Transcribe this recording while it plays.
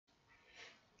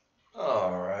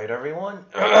Alright, everyone.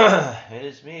 It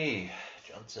is me,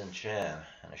 Junson Chan,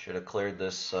 and I should have cleared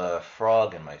this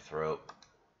frog in my throat.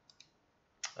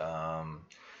 Um,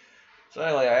 so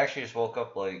anyway, I actually just woke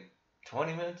up like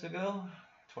 20 minutes ago,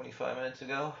 25 minutes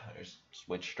ago. I just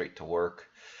went straight to work.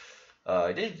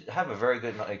 I did have a very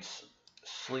good night's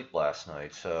sleep last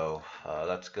night, so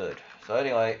that's good. So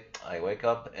anyway, I wake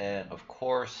up and of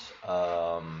course,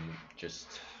 just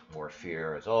more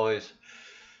fear as always.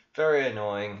 Very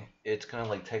annoying. It's gonna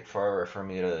like take forever for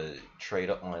me to trade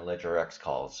up my Ledger X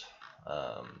calls.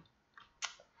 Um,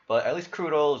 but at least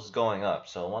crude oil is going up.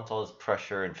 So once all this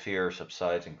pressure and fear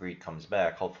subsides and greed comes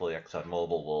back, hopefully ExxonMobil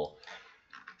will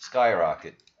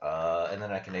skyrocket. And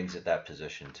then I can exit that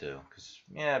position too. Because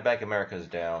yeah, Bank of America is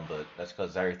down, but that's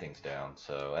because everything's down.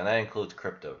 So and that includes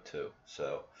crypto too.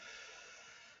 So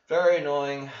very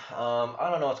annoying. I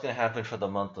don't know what's going to happen for the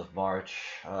month of March,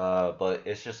 but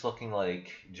it's just looking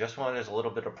like just when there's a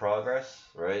little bit of progress,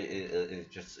 right? It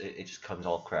just comes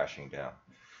all crashing down.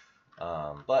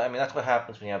 But I mean that's what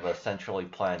happens when you have a centrally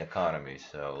planned economy.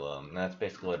 So that's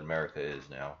basically what America is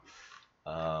now.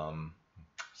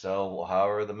 So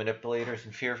however the manipulators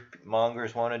and fear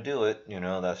mongers want to do it,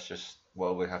 that's just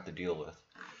what we have to deal with.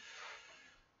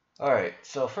 Alright,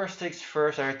 so first things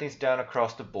first, everything's down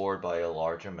across the board by a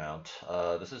large amount.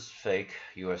 This is fake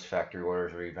US factory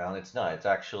orders rebound. It's not. It's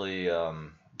actually,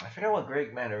 I forgot what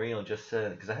Greg Manarino just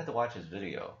said, because I had to watch his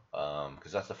video,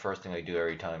 because that's the first thing I do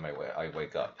every time I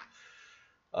wake up.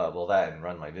 Well, that and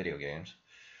run my video games.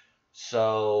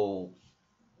 So,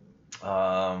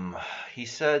 he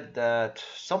said that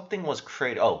something was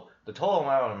created. Oh, the total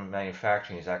amount of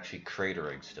manufacturing is actually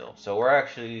cratering still. So we're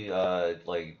actually,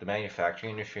 like, the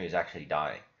manufacturing industry is actually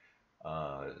dying.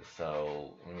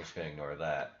 So I'm just going to ignore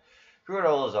that. Crude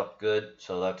oil is up good,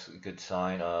 so that's a good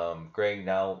sign. Greg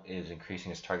now is increasing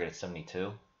his target at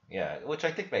 72. Yeah, which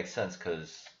I think makes sense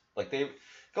because, like,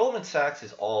 Goldman Sachs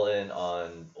is all in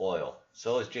on oil.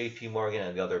 So is JP Morgan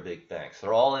and the other big banks.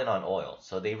 They're all in on oil.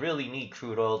 So they really need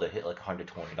crude oil to hit like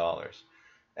 $120.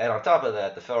 And on top of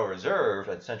that, the Federal Reserve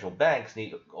and central banks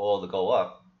need oil to go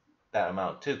up that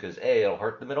amount too, because A, it'll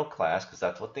hurt the middle class because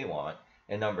that's what they want.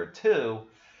 And number two,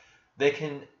 they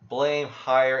can blame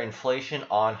higher inflation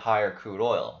on higher crude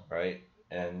oil, right?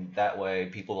 And that way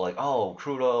people are like, oh,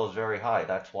 crude oil is very high.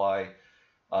 That's why,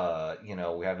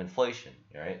 we have inflation,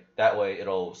 right? That way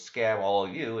it'll scam all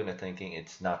of you into thinking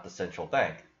it's not the central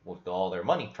bank with all their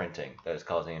money printing that is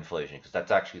causing inflation, because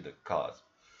that's actually the cause.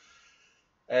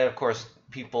 And of course,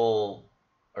 people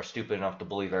are stupid enough to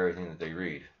believe everything that they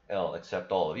read. Well,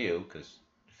 except all of you, because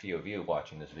a few of you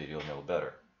watching this video know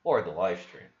better, or the live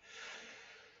stream.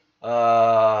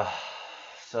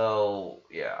 So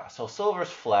yeah, so silver's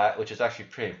flat, which is actually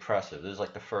pretty impressive. This is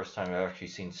like the first time I've actually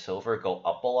seen silver go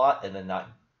up a lot and then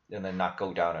not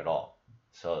go down at all.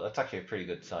 So that's actually a pretty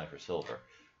good sign for silver,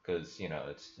 because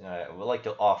I would like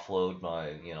to offload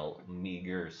my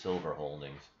meager silver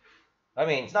holdings. I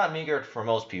mean, it's not meager for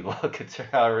most people,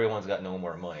 considering how everyone's got no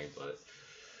more money, but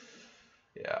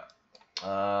yeah.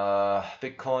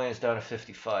 Bitcoin is down to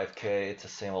 55K. It's the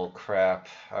same old crap.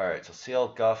 Alright, so CL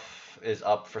Guff is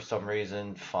up for some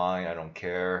reason. Fine, I don't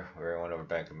care. We're going over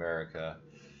Bank of America.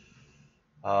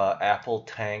 Apple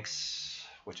tanks,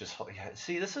 which is...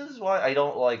 See, this is why I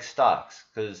don't like stocks,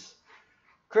 because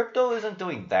crypto isn't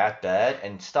doing that bad,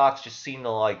 and stocks just seem to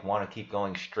want to keep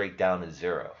going straight down to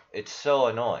zero. It's so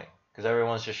annoying, because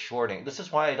everyone's just shorting. This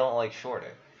is why I don't like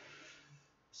shorting.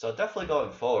 So definitely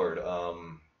going forward,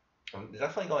 I'm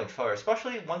definitely going forward,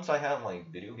 especially once I have my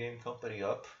video game company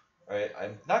up. Right,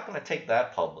 I'm not gonna take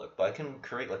that public, but I can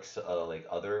create like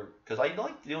other, because I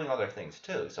like doing other things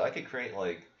too. So I could create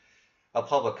like a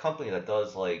public company that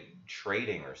does like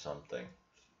trading or something.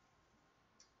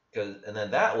 And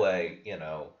then that way,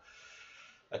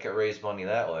 I could raise money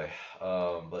that way.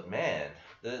 But man,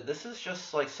 this is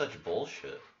just like such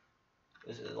bullshit.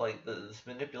 This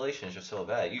manipulation is just so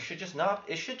bad. You should just not.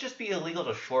 It should just be illegal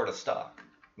to short a stock,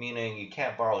 meaning you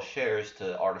can't borrow shares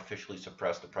to artificially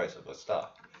suppress the price of a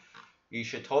stock. You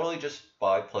should totally just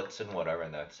buy puts and whatever,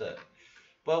 and that's it.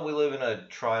 But we live in a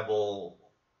tribal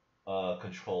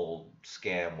controlled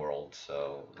scam world,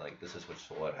 so this is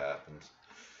what happens.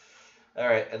 All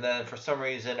right, and then for some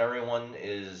reason everyone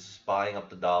is buying up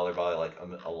the dollar by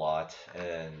a lot.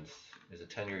 And is the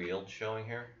 10-year yield showing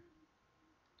here?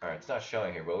 All right, it's not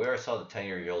showing here, but we already saw the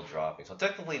 10-year yield dropping. So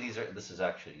technically this is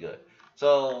actually good.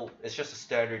 So it's just a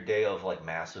standard day of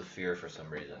massive fear for some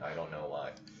reason. I don't know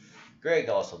why. Greg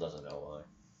also doesn't know why.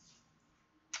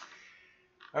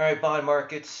 All right, bond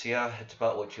markets. Yeah, it's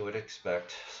about what you would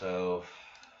expect. So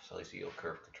So at least the yield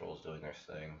curve control is doing their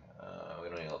thing. We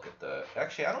don't need to look at that.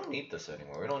 Actually, I don't need this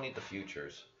anymore. We don't need the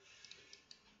futures.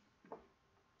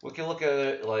 We can look at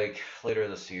it like later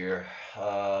this year,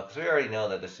 because we already know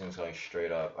that this thing's going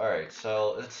straight up. All right,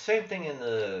 so it's the same thing in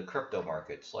the crypto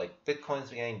markets. Like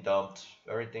Bitcoin's getting dumped,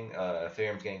 everything.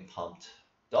 Ethereum's getting pumped.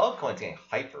 Dogecoin's getting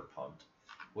hyper pumped,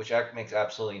 which makes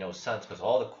absolutely no sense because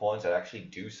all the coins that actually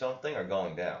do something are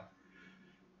going down.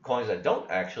 Coins that don't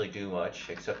actually do much,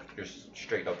 except just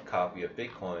straight up copy of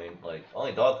Bitcoin, like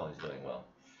only Dogecoin's doing well.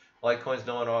 Litecoin's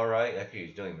doing all right. Actually,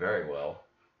 he's doing very well.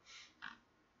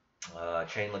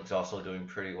 Chainlink's also doing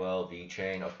pretty well.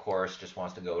 VeChain, of course, just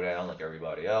wants to go down like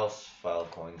everybody else.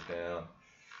 Filecoin's down.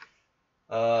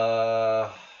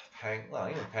 Well,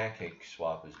 even Pancake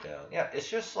Swap is down. Yeah, it's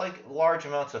just like large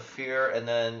amounts of fear. And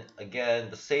then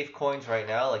again, the safe coins right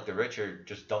now, like the rich are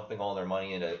just dumping all their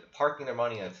money into, parking their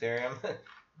money in Ethereum,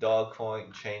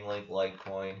 Dogecoin, Chainlink,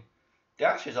 Litecoin.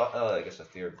 Dash is, I guess,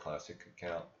 Ethereum Classic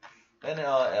account. And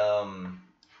I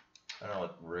don't know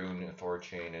what Rune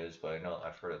Thorchain is, but I know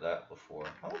I've heard of that before.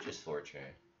 How much is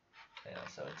Thorchain? Yeah,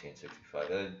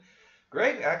 1765. And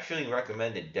Greg actually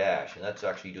recommended Dash, and that's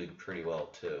actually doing pretty well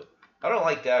too. I don't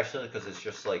like Dash simply because it's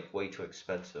just like way too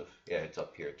expensive. Yeah, it's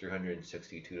up here,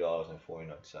 $362.49.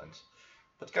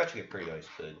 But it's actually a pretty nice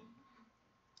bid.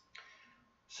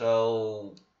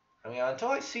 So, I mean, until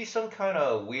I see some kind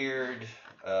of weird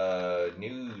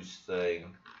news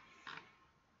thing,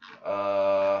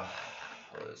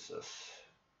 what is this?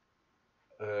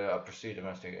 Pursue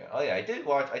domestic. Oh yeah, I did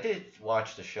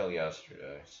watch the show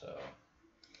yesterday, so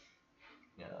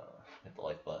yeah, hit the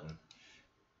like button.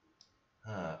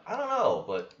 I don't know,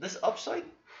 but this upside,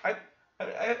 I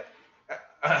mean,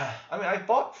 I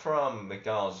bought from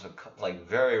McDonald's like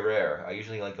very rare. I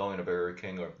usually like going to Burger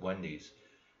King or Wendy's.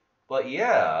 But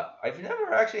yeah, I've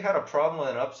never actually had a problem with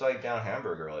an upside down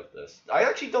hamburger like this. I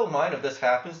actually don't mind if this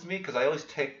happens to me because I always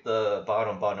take the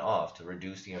bottom bun off to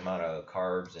reduce the amount of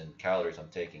carbs and calories I'm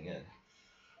taking in.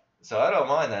 So I don't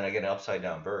mind that I get an upside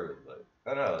down burger, but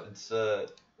I don't know, it's I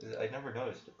never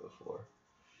noticed it before.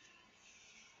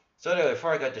 So anyway,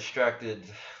 before I got distracted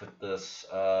with this,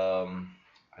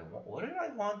 what did I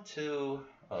want to?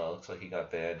 Oh, looks like he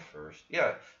got banned first.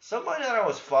 Yeah, somebody that I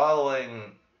was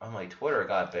following on my Twitter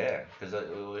got banned because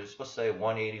it was supposed to say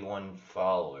 181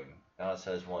 following. Now it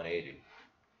says 180.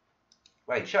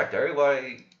 Right, checked.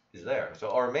 Everybody is there. So,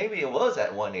 or maybe it was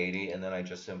at 180, and then I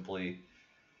just simply,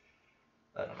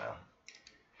 I don't know.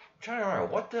 I'm trying to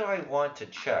remember what did I want to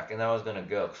check, and I was gonna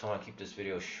go because I want to keep this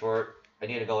video short. I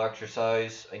need to go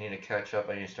exercise. I need to catch up.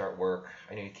 I need to start work.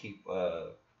 I need to keep,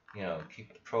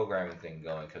 keep the programming thing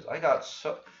going because I got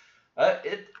so.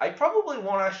 I probably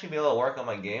won't actually be able to work on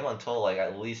my game until like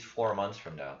at least 4 months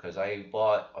from now because I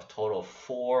bought a total of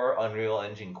 4 Unreal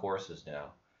Engine courses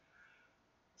now.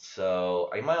 So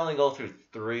I might only go through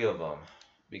 3 of them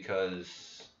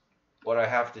because what I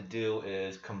have to do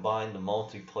is combine the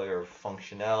multiplayer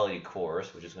functionality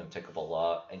course, which is going to take up a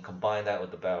lot, and combine that with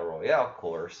the Battle Royale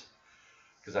course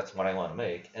because that's what I want to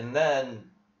make. And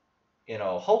then,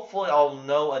 hopefully I'll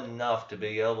know enough to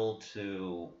be able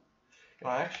to.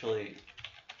 Actually,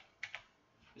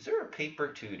 is there a paper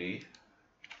 2D?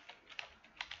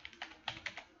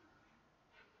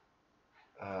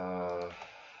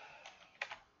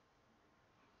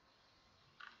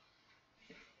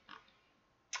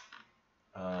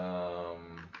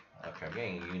 Okay, I'm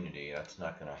getting Unity. That's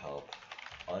not going to help.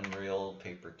 Unreal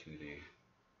paper 2D.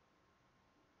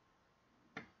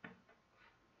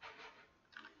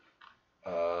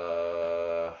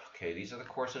 Okay, these are the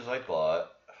courses I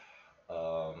bought.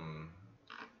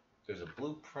 There's a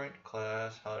blueprint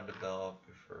class, how to develop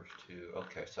your first 2.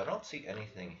 Okay, so I don't see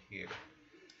anything here.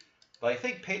 But I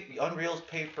think Unreal's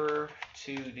paper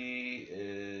 2D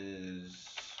is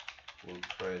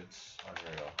blueprints,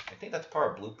 Unreal. I think that's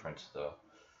part of blueprints though.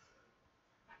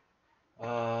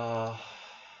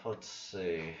 Let's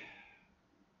see.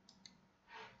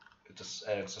 It's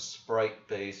a sprite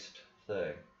based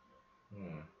thing.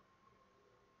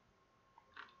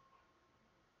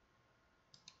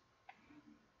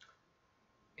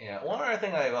 Yeah, one other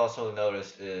thing I've also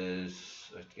noticed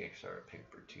is Kickstarter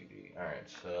paper 2D. Alright,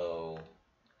 so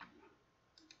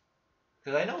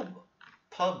because I know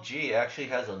PUBG actually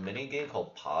has a mini game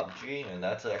called PUBG, and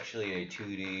that's actually a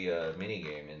 2D mini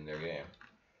game in their game.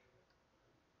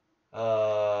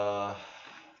 To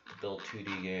build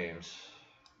 2D games.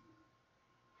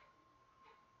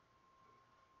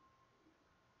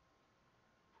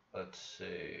 Let's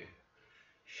see.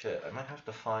 Shit, I might have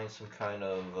to find some kind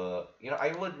of,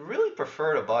 I would really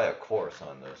prefer to buy a course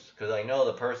on this, because I know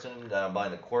the person that I'm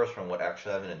buying the course from would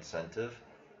actually have an incentive.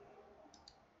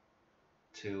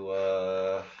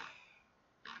 to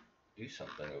do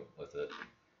something with it.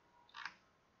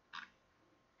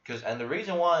 And the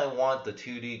reason why I want the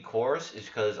 2D course is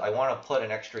because I want to put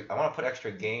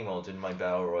extra game modes in my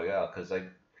battle royale because I've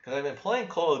been playing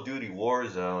Call of Duty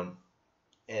Warzone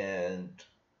and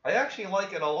I actually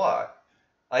like it a lot.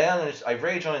 I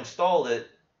rage uninstalled it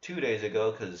 2 days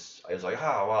ago because I was like,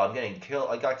 oh wow, I'm getting killed.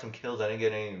 I got some kills, I didn't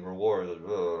get any rewards,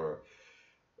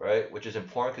 right? Which is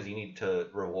important because you need to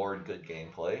reward good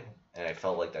gameplay. And I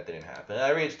felt like that didn't happen. And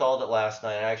I reinstalled it last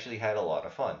night and I actually had a lot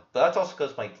of fun. But that's also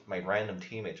because my random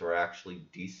teammates were actually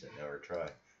decent. They were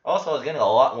trying. Also, I was getting a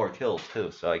lot more kills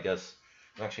too, so I guess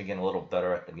I'm actually getting a little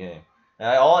better at the game.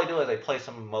 And all I do is I play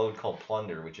some mode called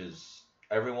Plunder, which is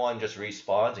everyone just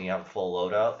respawns and you have a full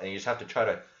loadout, and you just have to try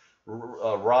to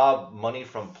rob money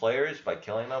from players by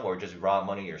killing them, or just rob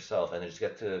money yourself, and just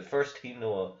get to the first team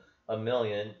to a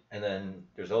million, and then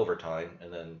there's overtime,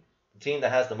 and then the team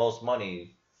that has the most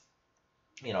money,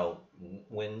 you know,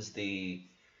 wins the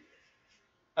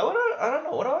I don't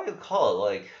know, what do I call it,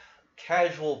 like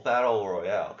casual battle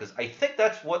royale, because I think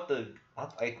that's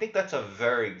a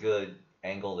very good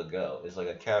angle to go, is like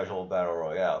a casual battle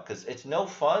royale, because it's no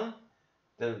fun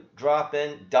to drop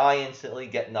in, die instantly,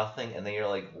 get nothing, and then you're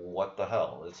like, what the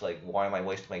hell? It's like, why am I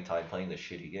wasting my time playing this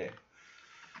shitty game?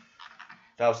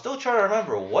 Now, I'm still trying to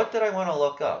remember, what did I want to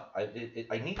look up?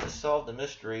 I need to solve the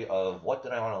mystery of what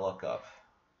did I want to look up.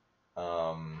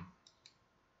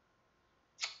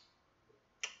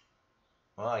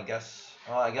 Well, I guess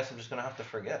I'm just gonna have to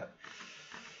forget.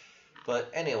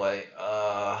 But anyway,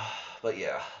 but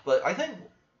yeah, but I think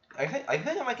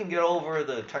if I can get over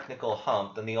the technical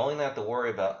hump, then the only thing I have to worry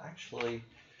about, actually,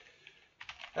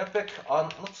 Epic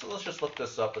on let's just look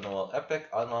this up in the world. Epic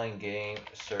online game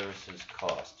services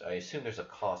cost. I assume there's a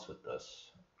cost with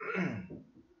this.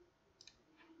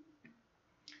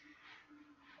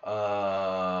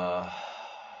 All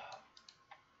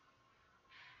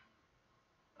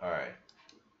right.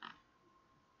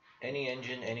 Any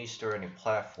engine, any store, any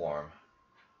platform.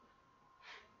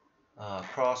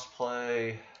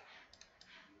 Crossplay.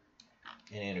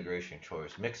 Any integration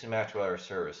choice. Mix and match with other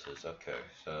services. Okay,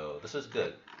 so this is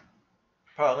good.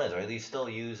 Problem is, are they still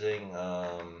using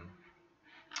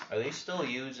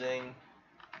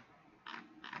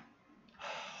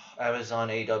Amazon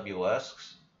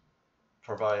AWS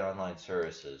provide online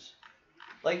services?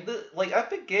 Like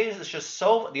Epic Games is just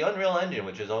the Unreal Engine,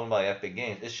 which is owned by Epic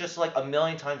Games, it's just like a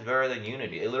million times better than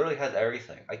Unity. It literally has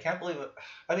everything. I can't believe it.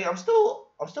 I mean, I'm still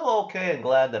okay and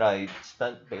glad that I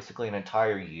spent basically an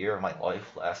entire year of my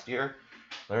life last year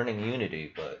learning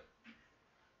Unity, but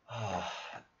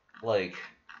like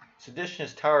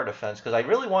Seditionist Tower Defense, because I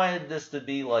really wanted this to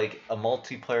be like a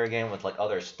multiplayer game with like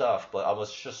other stuff, but I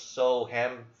was just so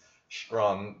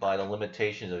hamstrung by the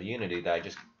limitations of Unity that I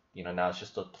just, now it's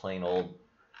just a plain old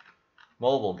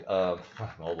mobile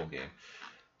game,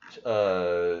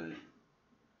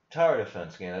 tower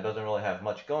defense game that doesn't really have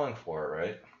much going for it,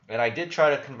 right? And I did try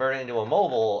to convert it into a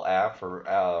mobile app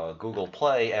for Google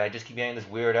Play, and I just keep getting this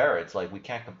weird error. It's like, we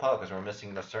can't compile because we're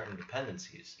missing the certain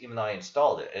dependencies, even though I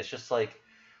installed it. It's just like,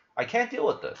 I can't deal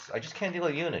with this. I just can't deal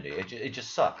with Unity. It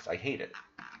just sucks. I hate it.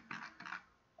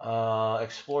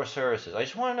 Explore services. I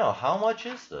just want to know, how much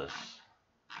is this?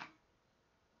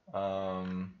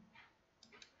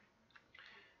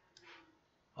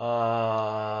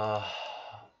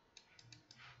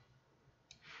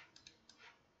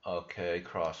 Okay,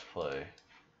 crossplay.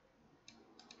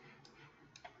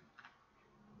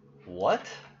 What?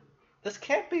 This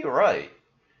can't be right.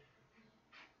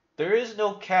 There is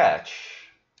no catch.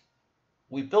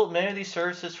 We built many of these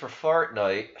services for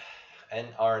Fortnite and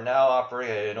are now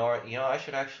operating. I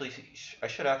should actually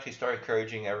start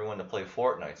encouraging everyone to play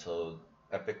Fortnite so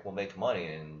Epic will make money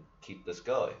and keep this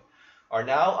going. Are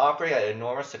now operating at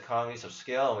enormous economies of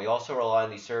scale, and we also rely on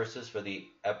these services for the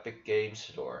Epic Games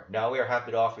Store. Now we are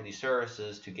happy to offer these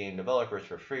services to game developers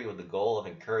for free with the goal of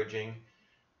encouraging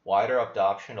wider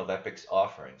adoption of Epic's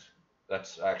offerings.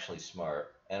 That's actually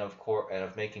smart. And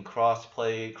of making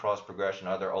cross-play, cross-progression,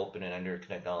 other open and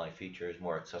interconnected online features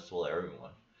more accessible to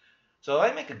everyone. So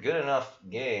if I make a good enough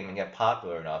game and get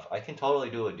popular enough, I can totally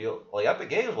do a deal. Like, Epic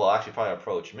Games will actually probably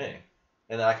approach me.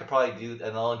 And then I could probably and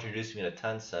they'll introduce me to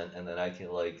Tencent, and then I can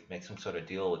like make some sort of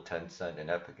deal with Tencent and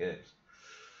Epic Games.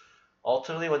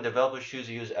 Ultimately, when developers choose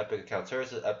to use Epic account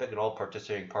services, Epic and all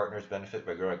participating partners benefit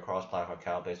by growing cross-platform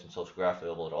account base and social graph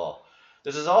available at all.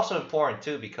 This is also important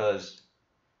too because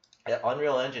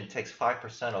Unreal Engine takes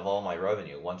 5% of all my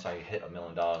revenue once I hit $1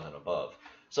 million and above.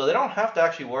 So they don't have to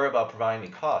actually worry about providing me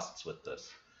costs with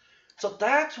this. So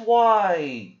that's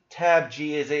why Tab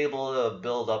G is able to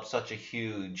build up such a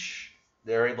huge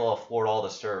they're able to afford all the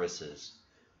services.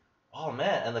 Oh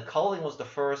man, and the culling was the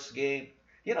first game.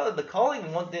 You know, the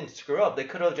culling one didn't screw up. They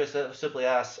could have just simply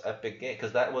asked Epic Game,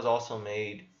 because that was also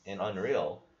made in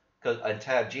Unreal. And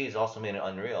Tab G is also made in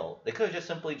Unreal. They could have just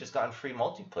simply just gotten free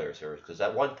multiplayer service, because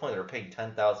at one point they were paying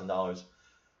 $10,000.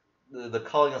 The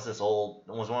culling is this old,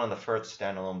 was one of the first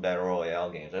standalone battle royale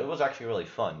games. It was actually really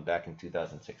fun back in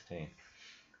 2016.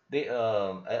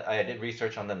 I did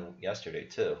research on them yesterday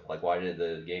too. Like, why did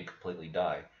the game completely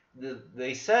die?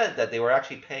 They said that they were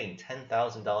actually paying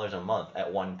 $10,000 a month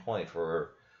at one point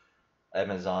for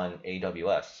Amazon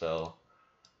AWS. So,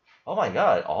 oh my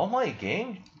God, all my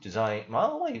game design,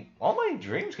 all my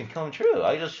dreams can come true.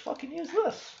 I just fucking use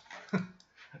this.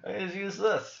 I just use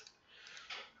this.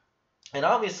 And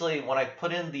obviously, when I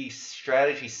put in the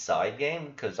strategy side game,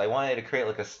 because I wanted to create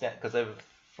like a because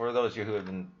for those of you who have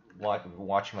been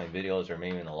watching my videos or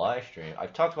maybe in the live stream,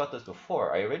 I've talked about this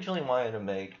before. I originally wanted to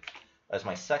make as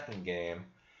my second game,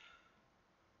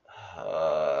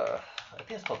 I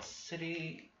think it's called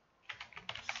City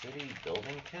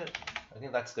Building Kit. I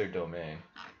think that's their domain.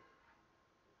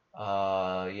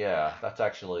 Yeah, that's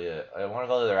actually it. I want to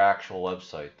go to their actual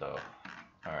website though.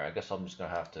 All right, I guess I'm just gonna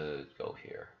have to go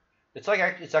here. It's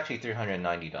actually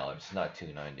 $390, not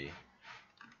 $290.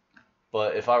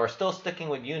 But if I were still sticking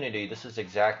with Unity, this is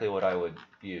exactly what I would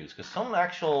use. Because some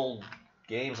actual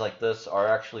games like this are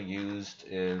actually used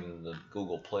in the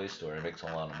Google Play Store, and it makes a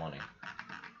lot of money.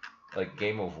 Like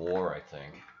Game of War, I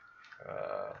think.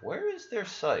 Where is their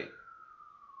site?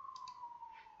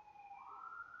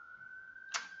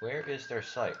 Where is their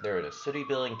site? There it is,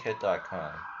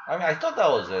 citybuildingkit.com. I mean, I thought that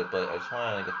was it, but I just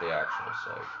wanted to get the actual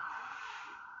site.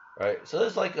 Right, so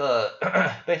this is like a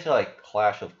basically like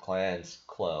Clash of Clans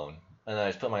clone, and then I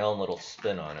just put my own little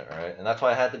spin on it, right? And that's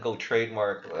why I had to go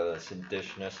trademark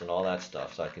seditionists and all that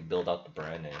stuff, so I can build out the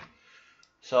brand name.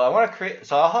 So I want to create,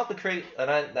 so I'll have to create, and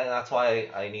that's why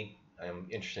I'm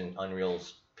interested in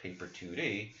Unreal's Paper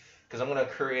 2D, because I'm going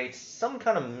to create some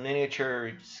kind of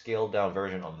miniature scaled down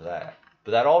version of that.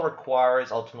 But that all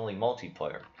requires ultimately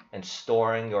multiplayer and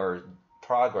storing your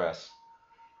progress,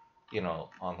 you know,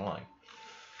 online.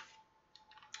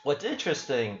 What's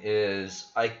interesting is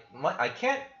I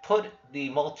can't put the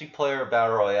multiplayer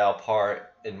battle royale part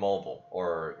in mobile,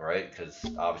 or right, because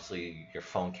obviously your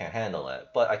phone can't handle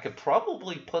that. But I could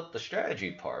probably put the strategy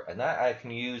part, and that I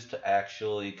can use to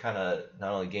actually kind of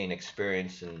not only gain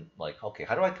experience in like, okay,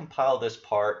 how do I compile this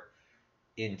part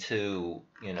into,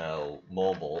 you know,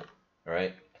 mobile,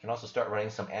 right? I can also start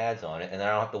running some ads on it, and then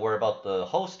I don't have to worry about the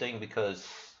hosting, because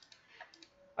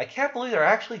I can't believe they're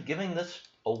actually giving this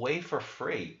away for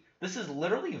free. This is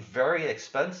literally very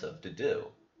expensive to do.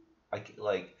 I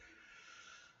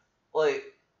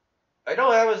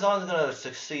know Amazon's gonna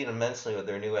succeed immensely with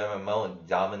their new MMO and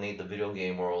dominate the video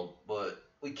game world, but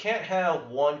we can't have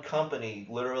one company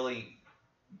literally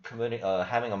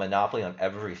having a monopoly on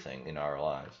everything in our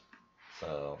lives.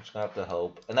 So I'm just gonna have to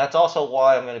hope, and that's also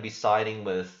why I'm gonna be siding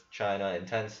with China and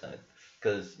Tencent,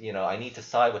 because you know I need to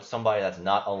side with somebody that's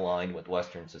not aligned with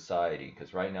Western society,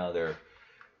 because right now they're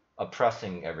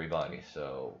oppressing everybody.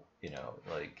 So you know,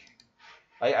 like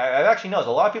I actually know a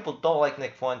lot of people don't like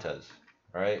Nick Fuentes,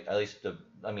 right? At least the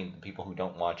people who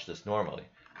don't watch this normally.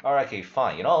 All right, okay,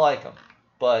 fine, you don't like him,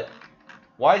 but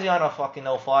why is he on a fucking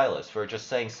no-fly list for just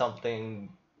saying something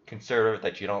conservative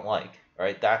that you don't like? All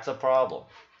right, that's a problem.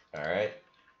 All right,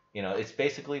 you know, it's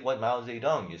basically what Mao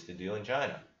Zedong used to do in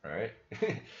China. All right,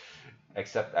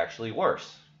 except actually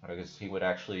worse, because he would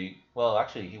actually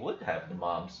he would have the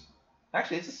mobs.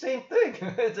 Actually, it's the same thing.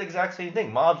 It's the exact same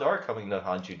thing. Mobs are coming to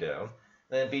hunt you down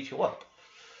and then beat you up.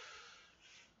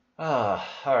 All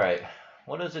right.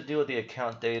 What does it do with the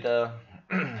account data?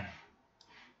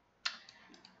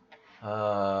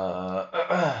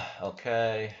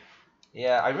 Okay.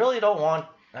 Yeah, I really don't want.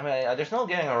 I mean, there's no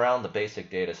getting around the basic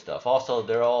data stuff. Also,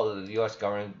 the U.S.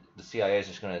 government, the CIA is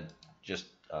just gonna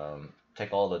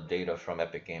take all the data from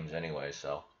Epic Games anyway,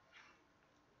 so.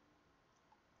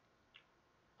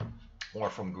 Or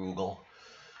from Google.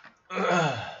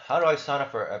 How do I sign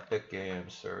up for Epic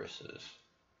Games services?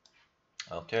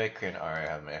 Okay, I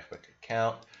have my Epic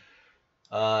account.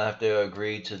 I have to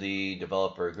agree to the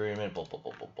developer agreement, blah, blah,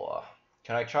 blah, blah, blah.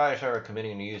 Can I try to start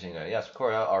committing to using it? Yes, of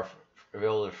course.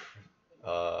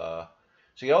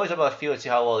 So you always have a feel to see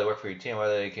how well they work for your team,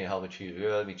 whether they can help you choose.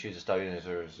 Let me choose to start using these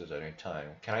services at any time.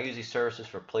 Can I use these services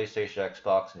for PlayStation,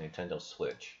 Xbox, and Nintendo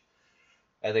Switch?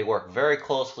 And they work very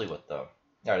closely with them.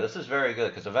 All right, this is very good,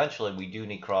 because eventually we do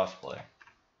need crossplay.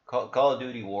 Call of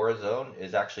Duty Warzone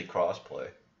is actually crossplay.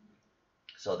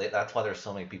 So that's why there's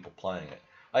so many people playing it.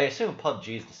 I assume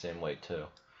PUBG is the same way too.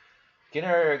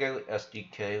 Generate a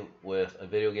SDK with a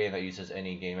video game that uses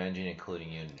any game engine,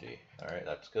 including Unity. Alright,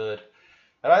 that's good.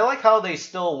 And I like how they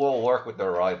still will work with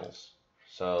their rivals.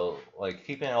 So, like,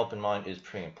 keeping an open mind is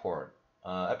pretty important.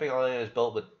 Epic Online is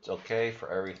built with okay for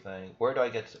everything. Where do I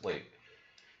get to, wait.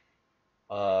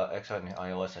 X on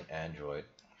iOS and Android.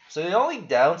 So the only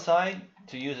downside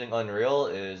to using Unreal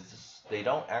is they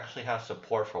don't actually have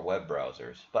support for web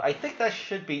browsers. But I think that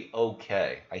should be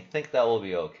okay. I think that will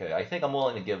be okay. I think I'm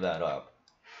willing to give that up.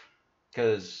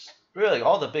 Because really,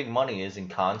 all the big money is in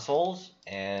consoles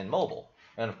and mobile.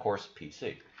 And of course, PC.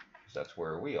 Because that's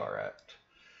where we are at.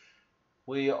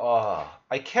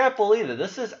 I can't believe it.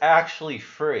 This is actually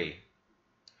free.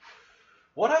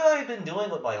 What have I been doing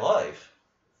with my life?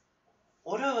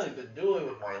 What have I been doing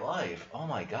with my life? Oh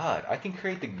my god. I can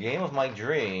create the game of my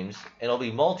dreams. It'll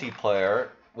be multiplayer,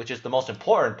 which is the most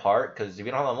important part, because if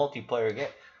you don't have a multiplayer game...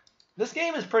 This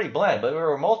game is pretty bland, but we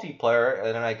were multiplayer,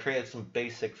 and then I created some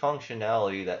basic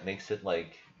functionality that makes it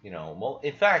like, you know...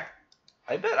 In fact,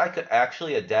 I bet I could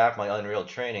actually adapt my Unreal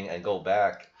training and go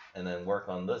back and then work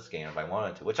on this game if I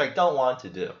wanted to, which I don't want to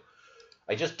do.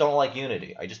 I just don't like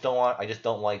Unity. I just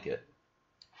don't like it.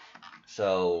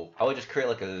 So I would just create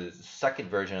like a second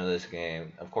version of this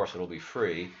game. Of course, it'll be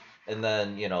free, and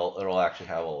then, you know, it'll actually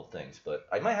have all the things. But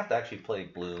I might have to actually play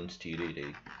Bloons TD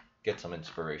to get some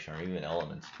inspiration, or even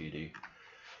Elements TD.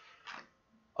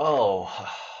 Oh,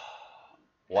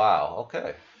 wow.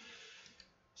 Okay.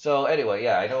 So anyway,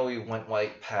 yeah, I know we went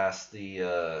right past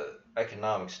the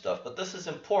economic stuff, but this is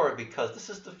important because this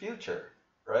is the future,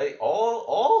 right?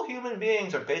 All human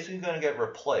beings are basically going to get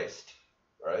replaced.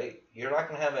 Right? You're not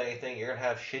going to have anything. You're going to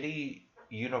have shitty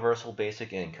universal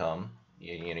basic income.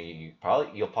 You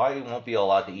probably won't be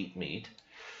allowed to eat meat.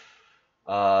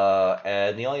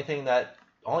 And the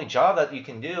only job that you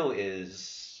can do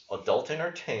is adult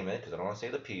entertainment, because I don't want to say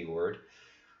the P word.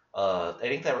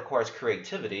 Anything that requires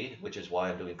creativity, which is why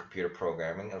I'm doing computer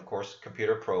programming, and of course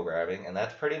computer programming, and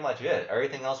that's pretty much it.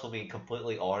 Everything else will be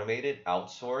completely automated,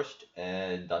 outsourced,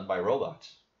 and done by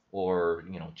robots, or,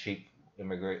 you know, cheap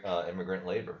immigrant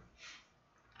labor,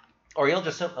 or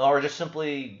just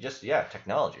simply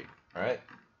technology, right?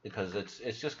 Because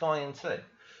it's just going insane.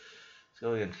 It's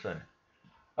going insane.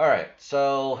 All right,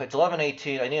 so it's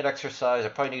 11:18. I need exercise. I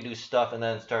probably need to do stuff, and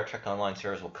then Star Trek Online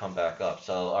series will come back up.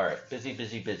 So all right,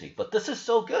 busy. But this is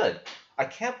so good. I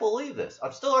can't believe this.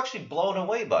 I'm still actually blown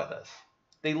away by this.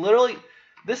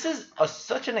 This is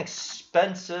such an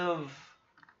expensive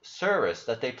service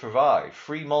that they provide,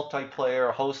 free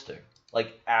multiplayer hosting.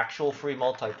 Like actual free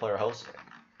multiplayer hosting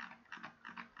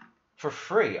for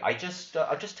free. I'm just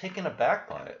taken aback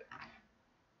by it.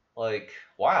 Like,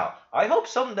 wow. I hope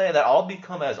someday that I'll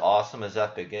become as awesome as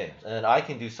Epic Games, and then I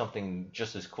can do something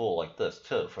just as cool like this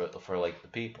too for like the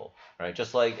people, right?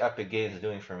 Just like Epic Games is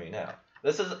doing for me now.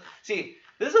 This is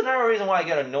another reason why I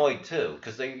get annoyed too,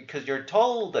 because you're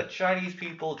told that Chinese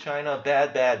people, China,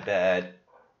 bad,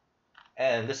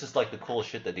 and this is like the cool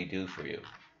shit that they do for you.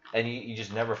 And you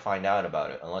just never find out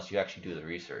about it unless you actually do the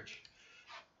research.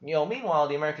 You know, meanwhile,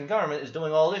 the American government is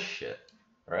doing all this shit,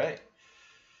 right?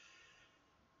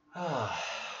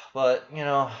 But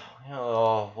we'll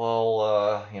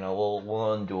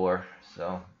endure.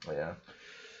 So yeah.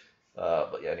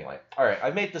 But yeah, anyway. All right,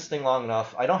 I made this thing long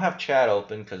enough. I don't have chat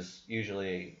open because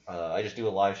usually I just do a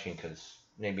live stream because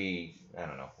maybe, I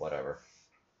don't know, whatever.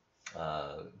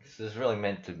 This is really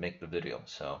meant to make the video,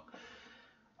 so.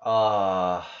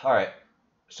 All right.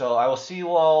 So I will see you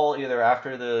all either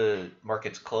after the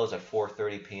markets close at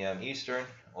 4:30 p.m. Eastern,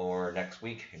 or next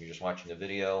week if you're just watching the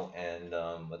video. And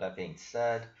with that being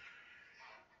said,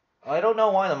 I don't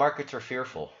know why the markets are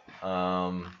fearful.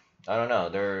 I don't know.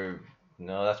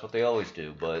 That's what they always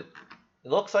do. But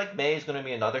it looks like May is going to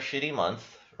be another shitty month,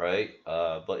 right?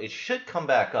 But it should come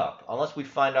back up unless we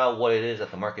find out what it is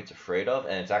that the market's afraid of,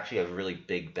 and it's actually a really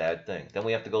big bad thing. Then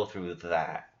we have to go through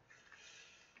that.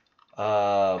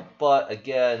 But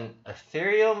again,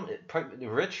 Ethereum, the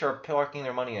rich are parking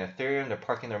their money in Ethereum, they're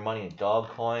parking their money in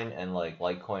Dogecoin and like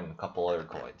Litecoin and a couple other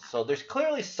coins. So there's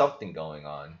clearly something going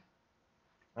on.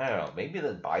 I don't know, maybe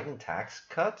the Biden tax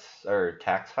cuts or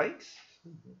tax hikes?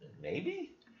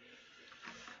 Maybe?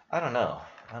 I don't know.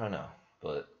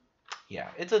 But yeah,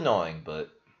 it's annoying, but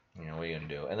you know, what are you gonna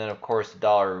do? And then of course the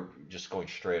dollar just going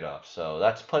straight up. So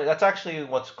that's actually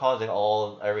what's causing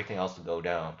everything else to go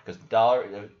down, because the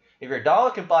dollar, if your dollar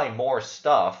can buy more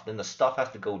stuff, then the stuff has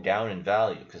to go down in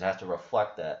value because it has to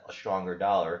reflect that a stronger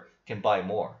dollar can buy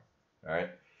more. All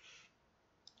right.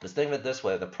 Just think of it this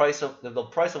way: the price of a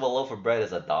loaf of bread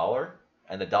is $1,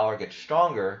 and the dollar gets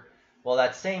stronger. Well,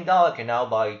 that same dollar can now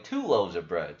buy 2 loaves of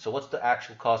bread. So what's the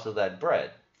actual cost of that bread?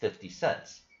 50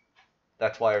 cents.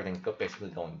 that's why everything's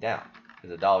basically going down, because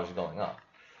the dollar's going up.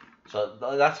 So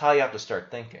that's how you have to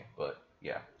start thinking. But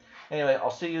yeah. Anyway,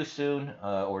 I'll see you soon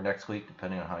or next week,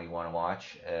 depending on how you want to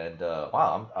watch. And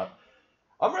wow,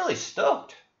 I'm really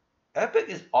stoked. Epic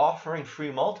is offering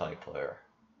free multiplayer.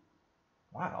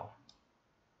 Wow.